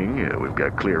speaking. We've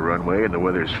got clear runway and the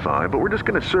weather's fine, but we're just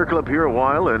going to circle up here a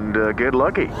while and get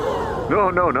lucky. No,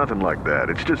 nothing like that.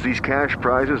 It's just these cash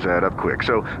prizes add up quick.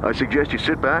 So I suggest you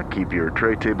sit back, keep your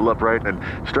tray table upright, and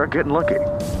start getting lucky.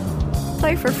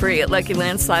 Play for free at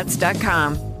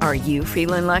LuckyLandSlots.com. Are you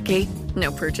feeling lucky?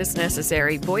 No purchase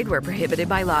necessary. Void where prohibited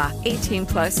by law.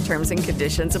 18+ terms and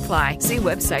conditions apply. See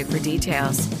website for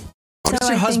details. What does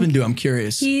your husband do? I'm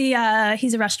curious. He's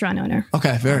a restaurant owner.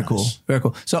 Okay, very cool. Very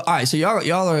cool. So, all right, so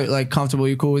y'all are like comfortable,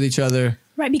 you're cool with each other.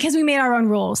 Right, because we made our own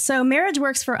rules. So marriage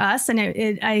works for us, and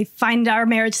I find our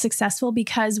marriage successful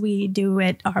because we do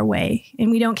it our way, and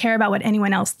we don't care about what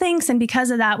anyone else thinks. And because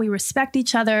of that, we respect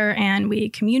each other and we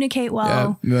communicate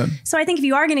well. Yeah. So I think if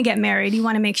you are going to get married, you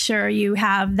want to make sure you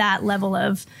have that level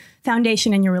of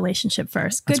foundation in your relationship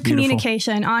first. Good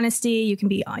communication, honesty.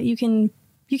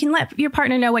 You can let your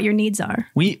partner know what your needs are.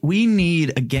 We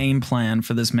need a game plan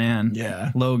for this man.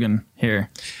 Yeah. Logan here.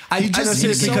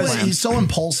 He's so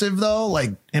impulsive though,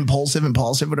 like impulsive,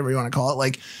 whatever you want to call it.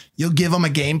 Like, you'll give him a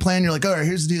game plan. You're like, all right,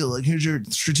 here's the deal. Like, here's your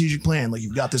strategic plan. Like,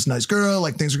 you've got this nice girl,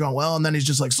 like things are going well. And then he's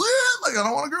just like, like, I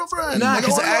don't want a girlfriend. Nah, Like,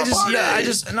 because I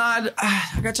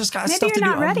just got Maybe stuff to you're do.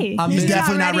 not ready. He's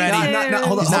definitely not ready.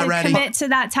 Hold on, He's not ready. Commit to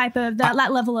that type of that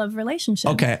level of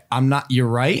relationship. Okay, I'm not. You're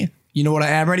right. You know what I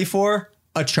am ready for?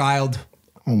 A child.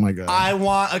 Oh my God. I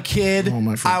want a kid. Oh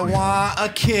my I freaking want a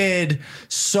kid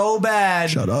so bad.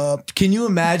 Shut up. Can you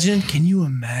imagine?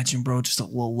 Bro? Just a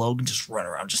little Logan just running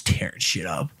around, just tearing shit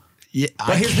up. Yeah,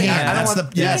 But here's the thing, I don't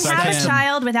want- You yes, can I have can. a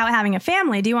child without having a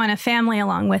family. Do you want a family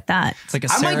along with that? It's like a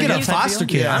I might get a surrogate type foster deal?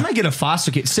 kid. Yeah. I might get a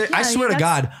foster kid. I swear to that's-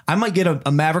 God, I might get a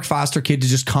Maverick foster kid to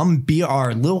just come be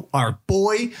our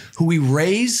boy who we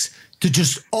raise to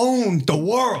just own the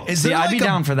world. See, I'd be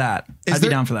down for that. I'd be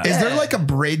down for that. Is there like a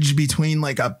bridge between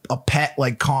like a pet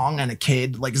like Kong and a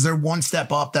kid? Like, is there one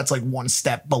step up that's like one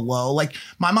step below? Like,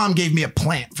 my mom gave me a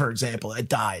plant, for example. It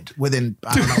died within,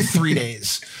 I don't know, 3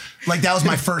 days. Like that was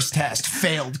my first test,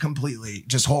 failed completely,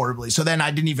 just horribly. So then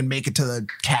I didn't even make it to the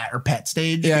cat or pet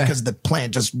stage because the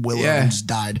plant just willowed and just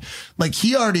died. Like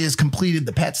he already has completed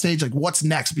the pet stage. Like what's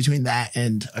next between that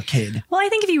and a kid? Well, I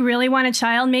think if you really want a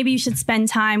child, maybe you should spend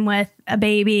time with a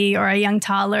baby or a young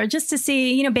toddler just to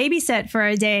see, babysit for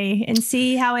a day and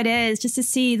see how it is, just to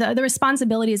see the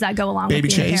responsibilities that go along with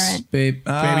being a parent. Baby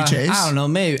Chase. I don't know.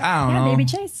 Maybe. I don't know. Baby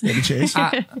Chase. Baby Chase.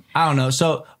 I don't know.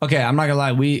 So, okay, I'm not gonna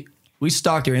lie. We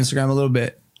stalked your Instagram a little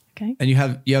bit. Okay. And you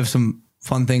have some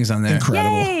fun things on there.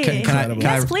 Incredible. Yay.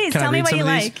 Yes, please. Tell me what you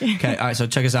like. Okay. All right. So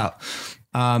check us out.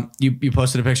 You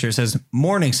posted a picture. It says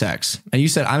morning sex. And you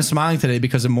said, I'm smiling today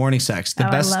because of morning sex. The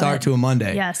best start to a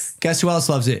Monday. Yes. Guess who else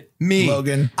loves it? Me.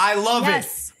 Logan. I love it.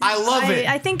 I love it.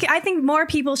 I think more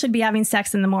people should be having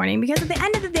sex in the morning because at the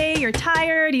end of the day, you're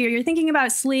tired, you're thinking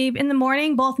about sleep. In the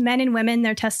morning, both men and women,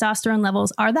 their testosterone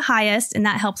levels are the highest, and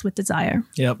that helps with desire.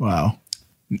 Yep. Wow.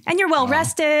 And you're well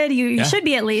rested. You should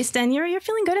be at least, and you're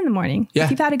feeling good in the morning. Yeah.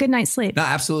 If you've had a good night's sleep. No,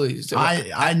 absolutely. So,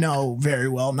 I know very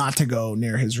well not to go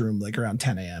near his room like around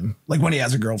 10 a.m. Like when he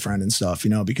has a girlfriend and stuff,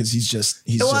 because he's just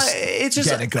getting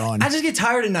it going. I just get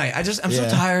tired at night. I'm so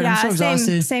tired. I'm so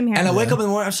exhausted. Same here. And I wake up in the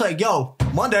morning. I'm just like, yo,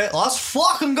 Monday, let's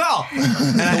fucking go.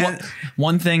 And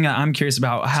one thing I'm curious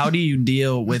about, how do you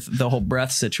deal with the whole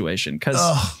breath situation? Because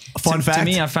fun fact, to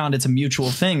me, I found it's a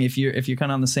mutual thing. If you're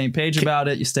kind of on the same page about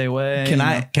it, you stay away.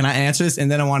 Can I answer this? And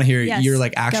then I want to hear your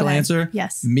like actual answer.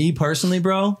 Yes. Me personally,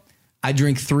 bro, I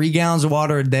drink 3 gallons of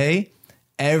water a day.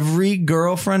 Every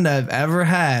girlfriend I've ever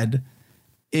had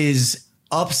is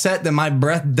upset that my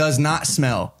breath does not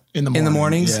smell in the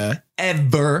mornings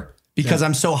ever because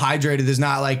I'm so hydrated. There's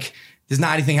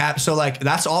not anything happen. So like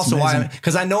that's also why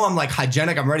because I know I'm like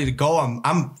hygienic. I'm ready to go.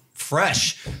 I'm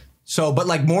fresh. So, but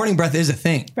like morning breath is a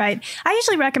thing. Right. I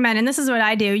usually recommend, and this is what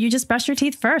I do, you just brush your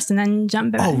teeth first and then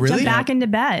jump back into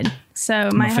bed. So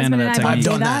my husband and I both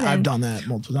do that. I've done that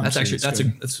multiple times.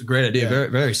 That's a great idea. Very,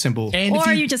 very simple. And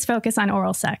or you just focus on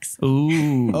oral sex.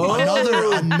 Ooh.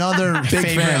 Another big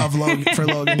favorite fan of Logan for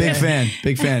Logan.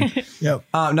 Big fan. Yep.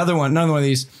 Another one of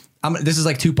these. This is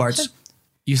like 2 parts.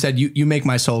 You said you make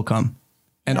my soul come.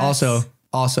 And also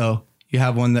you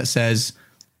have one that says,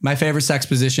 my favorite sex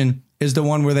position is the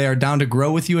one where they are down to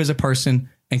grow with you as a person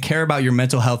and care about your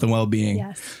mental health and well-being.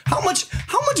 Yes. How much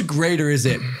greater is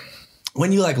it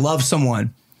when you like love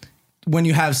someone when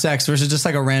you have sex versus just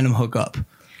like a random hookup?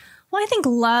 Well, I think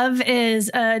love is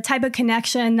a type of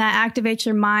connection that activates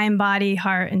your mind, body,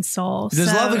 heart, and soul. Does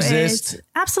love exist?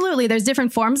 Absolutely. There's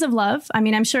different forms of love. I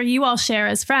mean, I'm sure you all share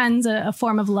as friends a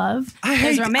form of love.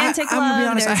 There's romantic love. I'm gonna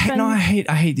be honest.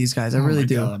 I hate these guys. I really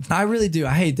do. God. I really do.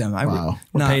 I hate them.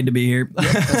 We're paid to be here. But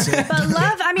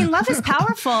love is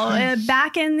powerful.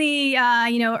 Back in the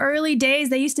early days,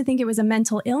 they used to think it was a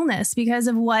mental illness because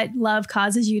of what love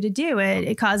causes you to do.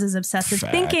 It causes obsessive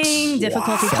thinking,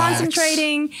 difficulty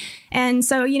concentrating. And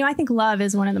so, I think love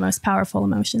is one of the most powerful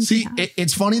emotions. See,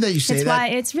 it's funny that you say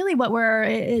that. It's really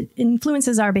it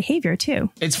influences our behavior too.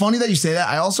 It's funny that you say that.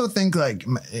 I also think like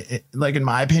in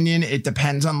my opinion, it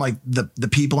depends on like the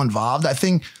people involved. I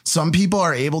think some people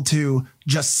are able to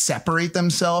just separate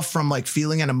themselves from like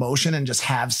feeling an emotion and just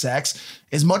have sex.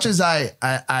 As much as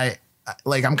I'm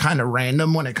kind of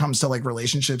random when it comes to like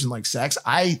relationships and like sex,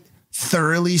 I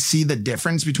thoroughly see the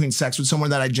difference between sex with someone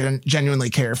that I genuinely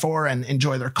care for and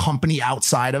enjoy their company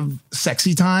outside of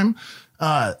sexy time.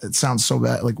 It sounds so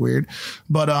bad, like weird,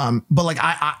 but like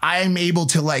I'm able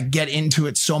to like get into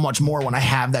it so much more when I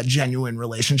have that genuine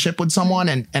relationship with someone.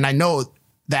 And I know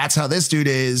that's how this dude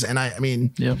is. And I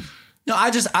mean, yeah. No,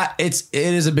 it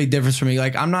is a big difference for me.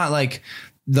 Like I'm not like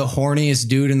the horniest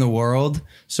dude in the world.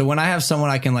 So when I have someone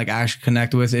I can like actually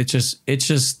connect with, it's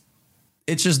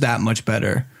just that much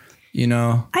better.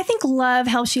 I think love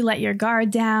helps you let your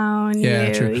guard down.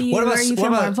 Yeah, true. You feel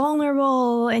more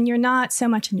vulnerable and you're not so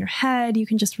much in your head. You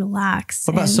can just relax.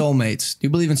 What about soulmates? Do you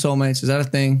believe in soulmates? Is that a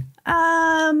thing?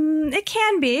 It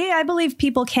can be. I believe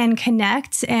people can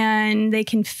connect and they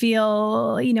can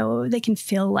feel,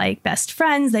 like best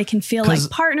friends. They can feel like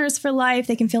partners for life.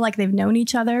 They can feel like they've known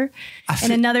each other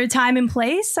in another time and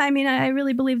place. I mean, I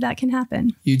really believe that can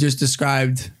happen. You just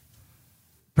described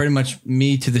pretty much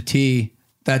me to the T.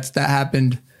 That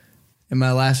happened in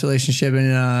my last relationship,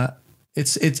 and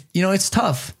it's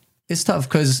tough. It's tough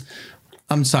because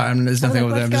I'm sorry, there's nothing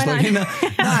over there. I'm just looking.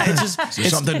 It's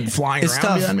something flying it's around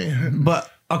tough. behind me.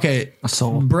 But okay,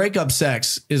 breakup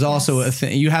sex is also a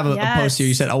thing. You have a post here.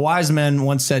 You said a wise man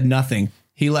once said nothing.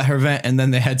 He let her vent, and then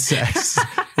they had sex.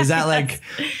 Is that like?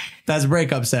 That's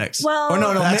breakup sex. Well, or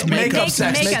no, that's makeup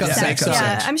sex. Makeup sex. Makeup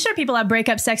Yeah, sex. I'm sure people have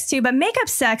breakup sex too, but makeup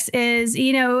sex is,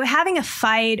 having a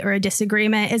fight or a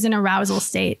disagreement is an arousal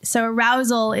state. So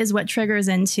arousal is what triggers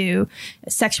into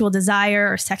sexual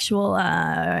desire or sexual,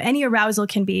 any arousal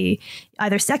can be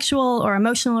either sexual or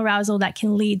emotional arousal that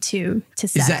can lead to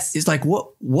sex. It's like,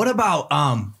 what about,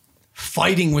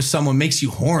 fighting with someone makes you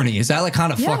horny? Is that like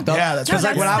kind of fucked up? Yeah, that's because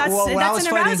like when I that's was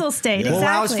an fighting, arousal state. Well, when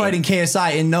I was fighting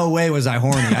KSI, in no way was I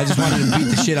horny. I just wanted to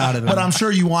beat the shit out of him. But I'm sure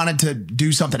you wanted to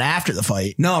do something after the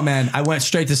fight. No, man, I went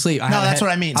straight to sleep. That's what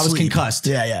I mean. I was sleep. concussed.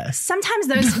 Yeah. Sometimes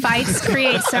those fights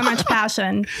create so much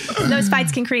passion. Those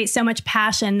fights can create so much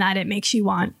passion that it makes you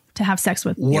want to have sex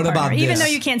with your partner, about even this? though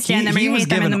you can't stand them or He you was hate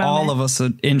them in the giving moment. all of us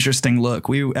an interesting look.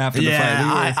 After the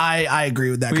fight, I agree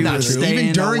with that. we were completely. staying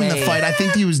Even during the away. fight, I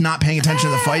think he was not paying attention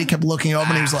to the fight. He kept looking over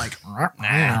and he was like,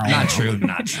 Not true.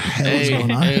 Not true.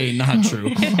 Hey, not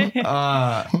true.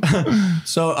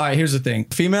 So, all right, here's the thing.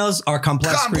 Females are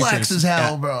complex creatures. as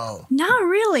hell, bro. Not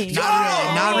really.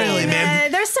 Not really, man.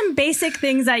 There's some basic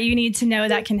things that you need to know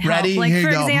that can help. Ready? Like, Here for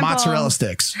you go. example, Mozzarella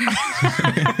sticks.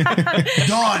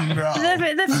 Done, bro.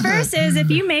 The first is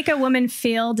if you make a woman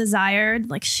feel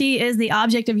desired, like she is the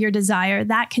object of your desire,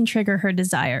 that can trigger her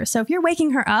desire. So if you're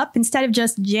waking her up, instead of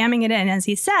just jamming it in, as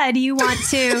he said, you want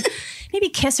to maybe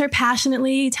kiss her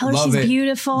passionately, tell her she's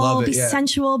beautiful, be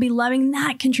sensual, be loving.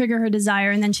 That can trigger her desire,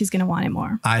 and then she's going to want it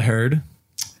more. I heard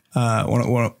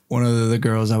one of the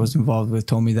girls I was involved with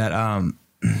told me that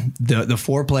the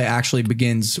foreplay actually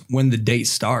begins when the date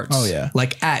starts. Oh, yeah.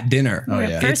 Like at dinner. Oh,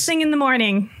 yeah. First thing in the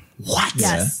morning. What?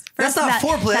 Yes. That's not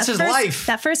foreplay, that's just life.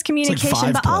 That first communication,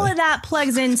 five but all play. of that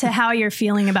plugs into how you're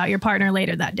feeling about your partner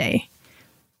later that day.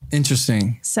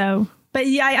 Interesting. So, but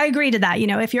yeah, I agree to that.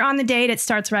 If you're on the date, it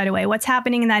starts right away. What's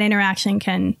happening in that interaction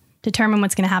can determine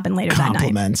what's going to happen later that night.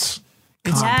 Compliments.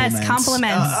 Yes,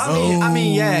 compliments. I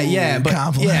mean, yeah, but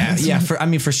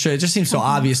compliments. for sure. It just seems so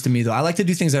obvious to me, though. I like to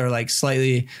do things that are like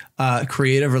slightly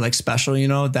creative or like special,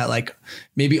 that like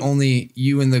maybe only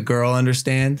you and the girl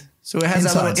understand. So it has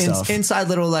that little inside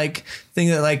little like thing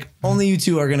that like only you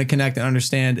two are going to connect and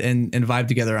understand and vibe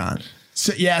together on.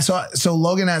 So so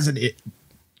Logan has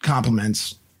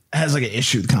compliments. Has like an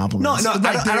issue with compliments. No,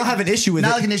 I don't have an issue with it.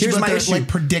 Not like an issue, Here's but my they're issue. like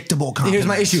predictable compliments. Here's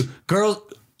my issue.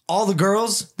 All the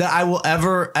girls that I will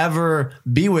ever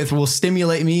be with will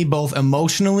stimulate me both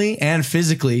emotionally and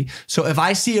physically. So if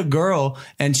I see a girl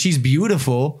and she's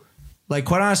beautiful, like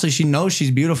quite honestly, she knows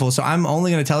she's beautiful. So I'm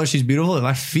only going to tell her she's beautiful if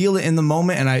I feel it in the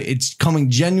moment and it's coming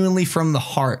genuinely from the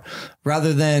heart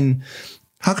rather than.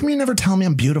 How come you never tell me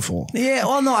I'm beautiful? Yeah,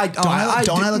 well, no, I do. I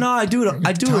do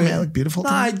Tell it. me I look beautiful. No,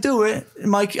 I do it,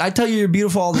 Mike. I tell you you're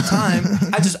beautiful all the time.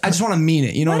 I just want to mean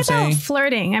it. You know what I'm saying?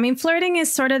 Flirting? I mean, flirting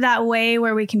is sort of that way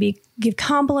where we can give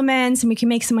compliments and we can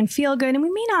make someone feel good, and we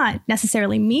may not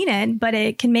necessarily mean it, but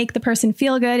it can make the person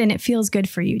feel good, and it feels good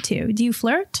for you too. Do you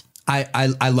flirt?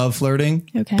 I love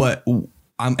flirting, okay, but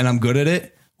I'm good at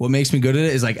it. What makes me good at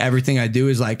it is like everything I do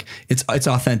is like it's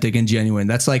authentic and genuine.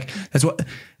 That's why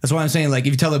I'm saying, like,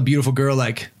 if you tell a beautiful girl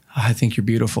like, oh, I think you're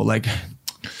beautiful, like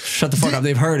shut the fuck up.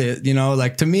 They've heard it,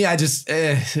 like to me, I just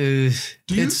do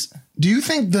you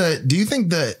think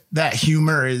that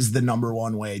humor is the number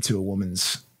one way to a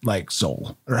woman's like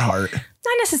soul or heart?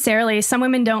 Not necessarily. Some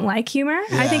women don't like humor.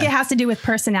 I think it has to do with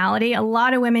personality. A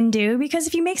lot of women do, because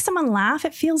if you make someone laugh,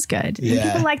 it feels good. And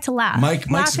people like to laugh. Mike's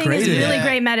Laughing great is at it. really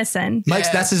great medicine.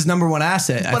 That's his number one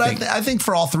asset. But I think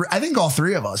for all three, all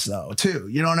three of us though too.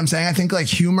 You know what I'm saying? I think like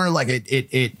humor, like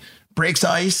it breaks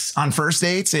ice on first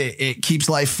dates. It keeps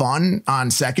life fun on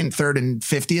second, third, and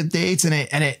 50th dates, and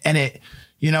it.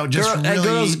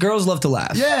 Girls love to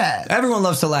laugh. Yeah. Everyone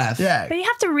loves to laugh. Yeah. But you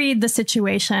have to read the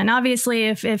situation. Obviously,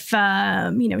 if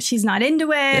she's not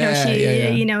into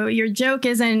it, or your joke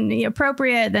isn't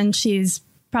appropriate, then she's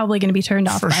probably going to be turned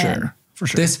off. For sure.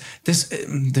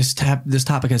 This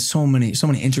topic has so many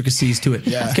intricacies to it.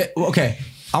 Yeah. Okay.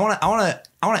 I want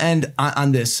to end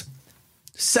on this.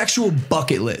 Sexual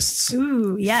bucket lists.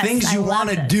 Ooh, yes. Things you want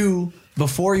to do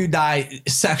before you die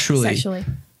sexually.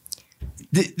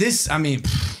 This, I mean,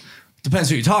 depends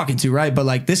who you're talking to, right? But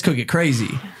like, this could get crazy.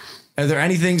 Are there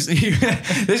any things,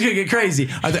 this could get crazy.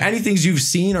 Are there any things you've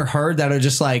seen or heard that are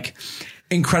just like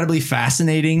incredibly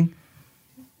fascinating?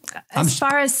 As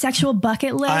far as sexual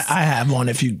bucket list, I have one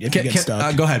if you get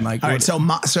stuck. Go ahead, Mike. All right, so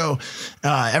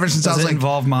ever since I was like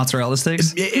involve mozzarella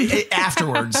sticks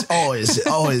afterwards,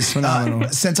 always phenomenal.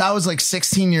 Since I was like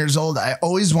 16 years old, I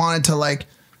always wanted to like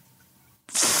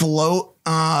float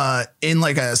in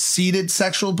like a seated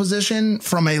sexual position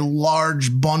from a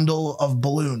large bundle of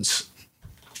balloons.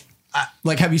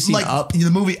 Like, have you seen like Up? the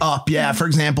movie Up? Yeah, for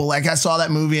example, like I saw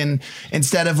that movie, and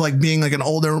instead of like being like an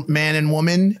older man and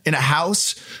woman in a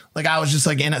house, like I was just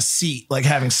like in a seat, like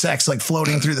having sex, like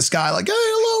floating through the sky, like, hey,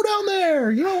 hello down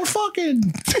there, you know, we're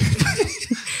fucking.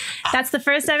 That's the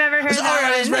first I've ever heard All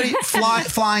right, I was that ready.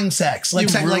 Flying sex, like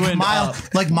You ruined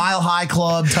mile high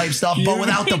club type stuff, but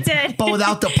without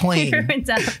the plane.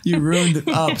 You ruined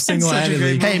Up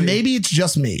single-handedly. Hey, maybe it's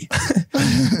just me.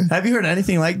 Have you heard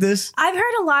anything like this? I've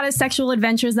heard a lot of sexual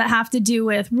adventures that have to do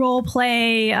with role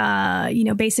play,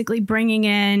 basically bringing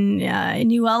in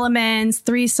new elements,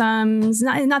 threesomes.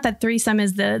 Not that threesome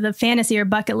is the fantasy or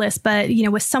bucket list, but,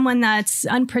 with someone that's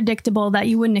unpredictable that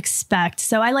you wouldn't expect.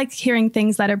 So I like hearing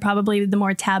things that are probably the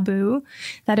more taboo,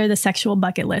 that are the sexual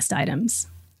bucket list items.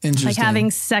 Like having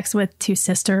sex with two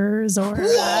sisters or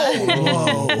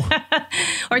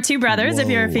or two brothers if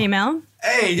you're a female.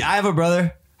 Hey, I have a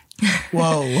brother.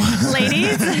 Whoa.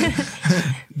 Ladies.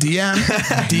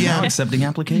 DM accepting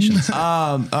applications.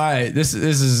 All right. This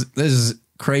is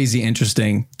crazy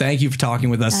interesting. Thank you for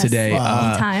talking with us today.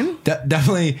 Time.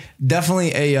 Definitely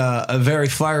a very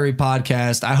fiery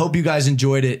podcast. I hope you guys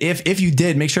enjoyed it. If you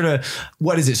did, make sure to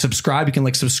subscribe. You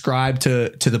can subscribe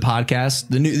to the podcast,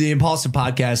 the Impaulsive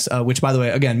podcast, which, by the way,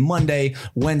 again, Monday,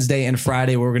 Wednesday, and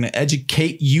Friday, we're going to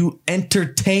educate you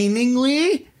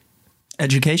entertainingly.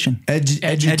 Education.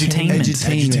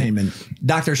 Edutainment.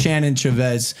 Dr. Shannon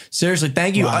Chavez. Seriously,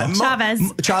 thank you. Wow. Chavez.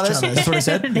 That's what I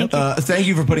said. Thank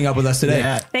you for putting up with us today.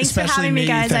 Yeah, Thanks for having me,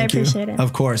 guys. I appreciate it.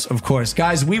 Of course.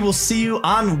 Guys, we will see you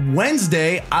on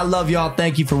Wednesday. I love y'all.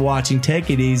 Thank you for watching. Take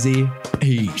it easy.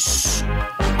 Peace.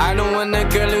 I don't want a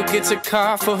girl who gets a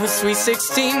car for her sweet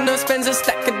 16 or spends a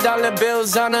stack of dollar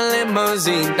bills on a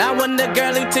limousine. I want a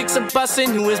girl who takes a bus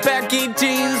and who wears baggy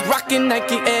jeans, rocking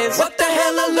Nike Airs. What the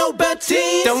hell are low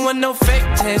Bettines? Don't want no fake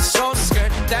tits, short skirt.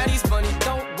 Daddy's money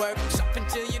don't work. Shop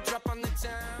until you drop on the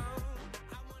town.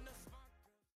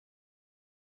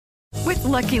 With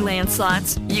Lucky Land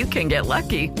Slots, you can get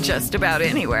lucky just about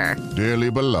anywhere.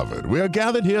 Dearly beloved, we are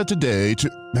gathered here today to...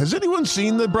 Has anyone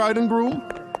seen the bride and groom?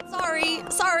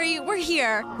 Sorry, we're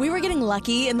here. We were getting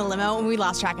lucky in the limo and we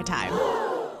lost track of time.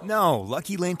 No,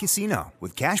 Lucky Land Casino,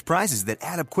 with cash prizes that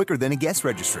add up quicker than a guest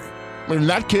registry. In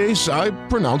that case, I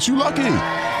pronounce you lucky.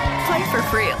 Play for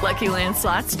free at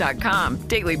LuckyLandSlots.com.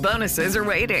 Daily bonuses are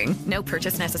waiting. No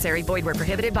purchase necessary. Void where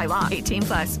prohibited by law.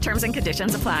 18+. Terms and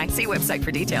conditions apply. See website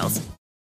for details.